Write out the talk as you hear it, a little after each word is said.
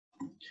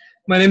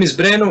My name is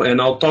Breno, and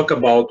I'll talk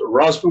about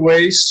Rossby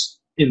waves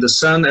in the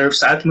Sun,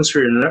 Earth's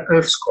atmosphere, and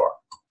Earth's core.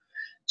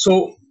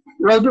 So,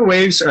 Rossby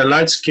waves are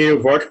large-scale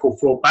vertical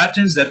flow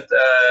patterns that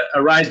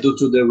arise due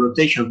to the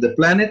rotation of the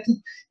planet,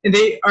 and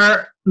they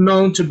are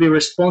known to be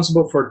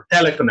responsible for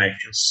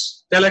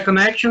teleconnections.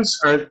 Teleconnections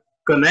are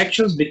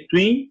connections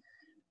between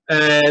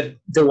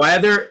the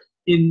weather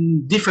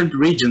in different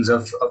regions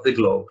of the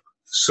globe.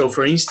 So,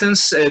 for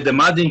instance, the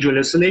Madden-Julian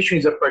oscillation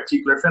is a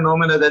particular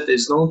phenomenon that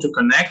is known to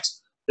connect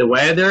the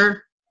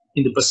weather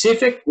in the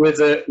Pacific with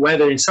the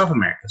weather in South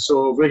America.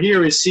 So over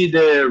here we see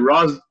the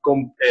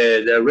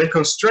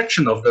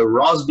reconstruction of the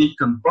Rossby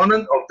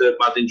component of the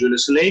Madden-Julian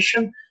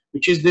oscillation,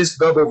 which is this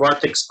double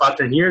vortex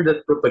pattern here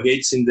that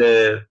propagates in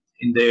the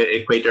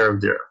equator of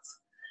the Earth.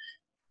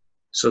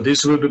 So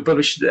this will be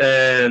published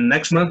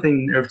next month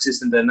in Earth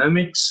System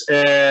Dynamics.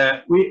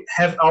 We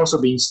have also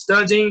been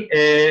studying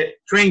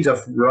trains of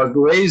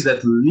Rossby waves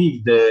that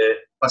leave the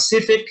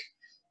Pacific,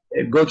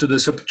 go to the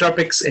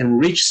subtropics and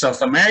reach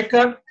South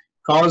America,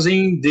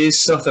 causing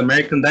this South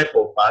American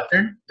dipole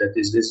pattern, that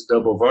is this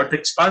double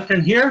vortex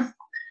pattern here,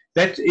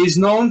 that is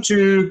known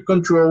to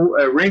control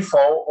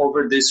rainfall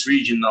over this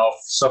region of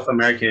South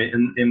America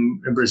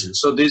and Brazil.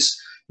 So these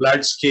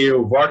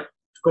large-scale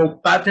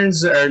vertical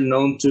patterns are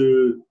known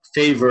to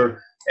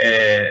favor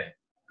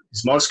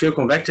small-scale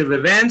convective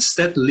events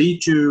that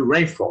lead to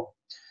rainfall.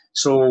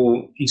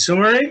 So in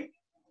summary,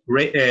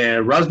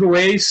 Rossby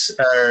waves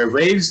are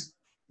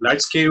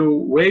large-scale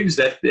waves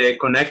that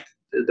connect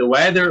the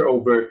weather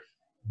over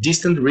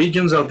distant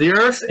regions of the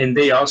Earth, and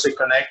they also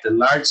connect the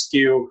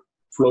large-scale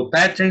flow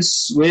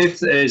patterns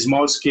with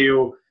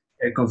small-scale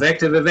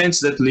convective events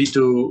that lead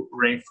to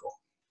rainfall.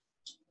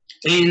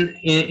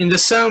 In the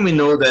Sun, we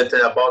know that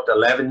about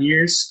 11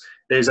 years,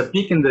 there's a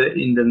peak in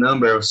the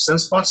number of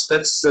sunspots.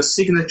 That's a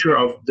signature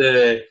of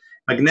the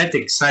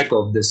magnetic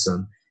cycle of the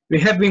Sun. We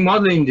have been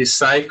modeling this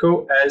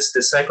cycle as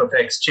the cycle of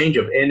exchange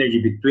of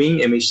energy between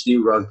MHD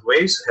Rossby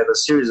waves. We have a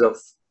series of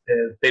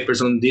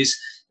papers on this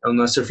on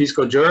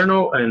Astrophysical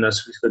Journal and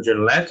Astrophysical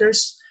Journal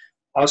Letters.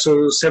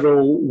 Also,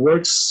 several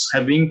works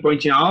have been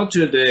pointing out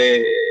to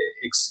the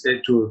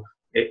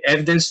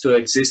evidence to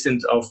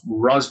existence of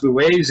Rossby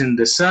waves in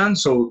the Sun.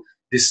 So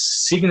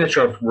this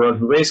signature of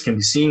Rossby waves can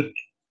be seen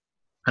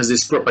as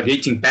this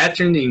propagating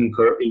pattern in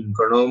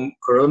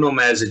coronal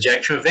mass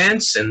ejection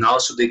events, and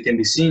also they can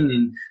be seen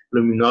in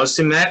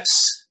luminosity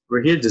maps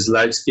over here, these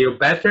large-scale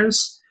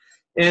patterns.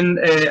 And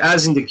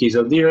as in the case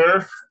of the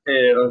Earth,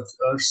 of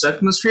Earth's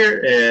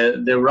atmosphere,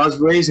 the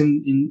Rossby waves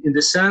in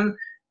the Sun,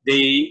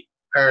 they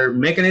are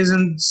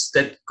mechanisms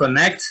that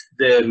connect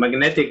the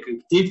magnetic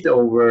activity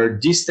over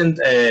distant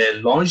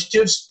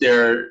longitudes.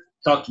 They're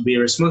thought to be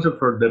responsible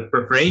for the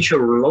preferential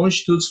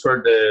longitudes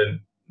for the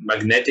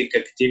magnetic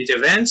activity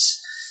events.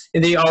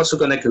 And they also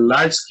connect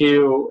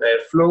large-scale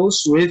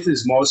flows with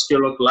small-scale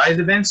localized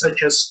events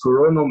such as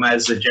coronal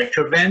mass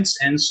ejection events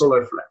and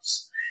solar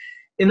flares.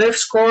 In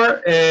Earth's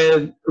core,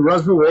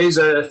 Rossby waves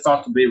are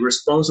thought to be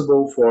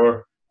responsible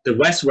for the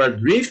westward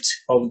drift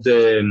of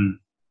the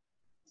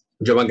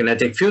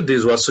geomagnetic field.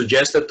 This was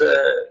suggested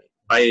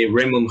by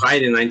Raymond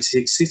Hyde in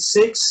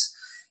 1966.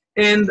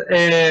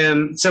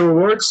 And several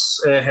works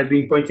have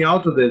been pointing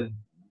out to the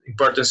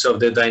importance of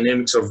the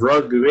dynamics of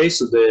Rossby waves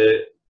to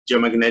the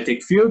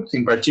geomagnetic field.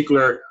 In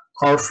particular,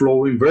 core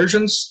flow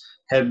inversions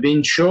have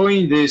been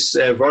showing these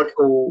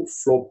vertical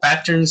flow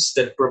patterns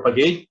that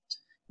propagate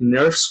in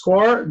Earth's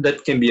core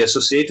that can be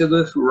associated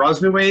with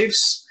Rossby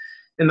waves.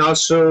 And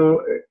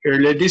also,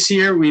 earlier this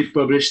year, we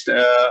published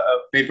a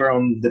paper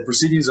on the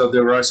proceedings of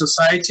the Royal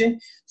Society,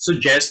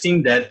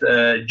 suggesting that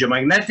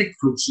geomagnetic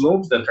flux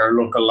lobes that are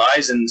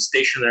localized and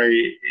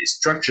stationary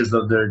structures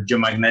of the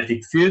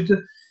geomagnetic field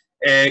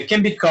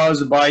can be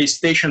caused by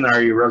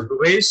stationary Rossby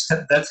waves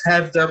that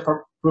have their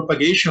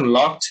propagation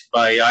locked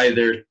by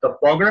either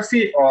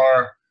topography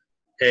or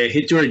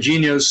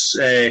heterogeneous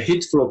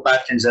heat flow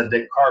patterns at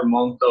the core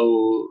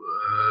mantle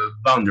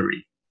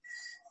boundary.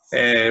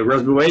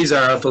 Rossby waves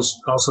are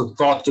also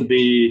thought to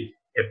be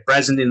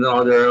present in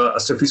other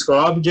astrophysical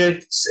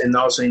objects and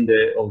also in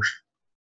the ocean.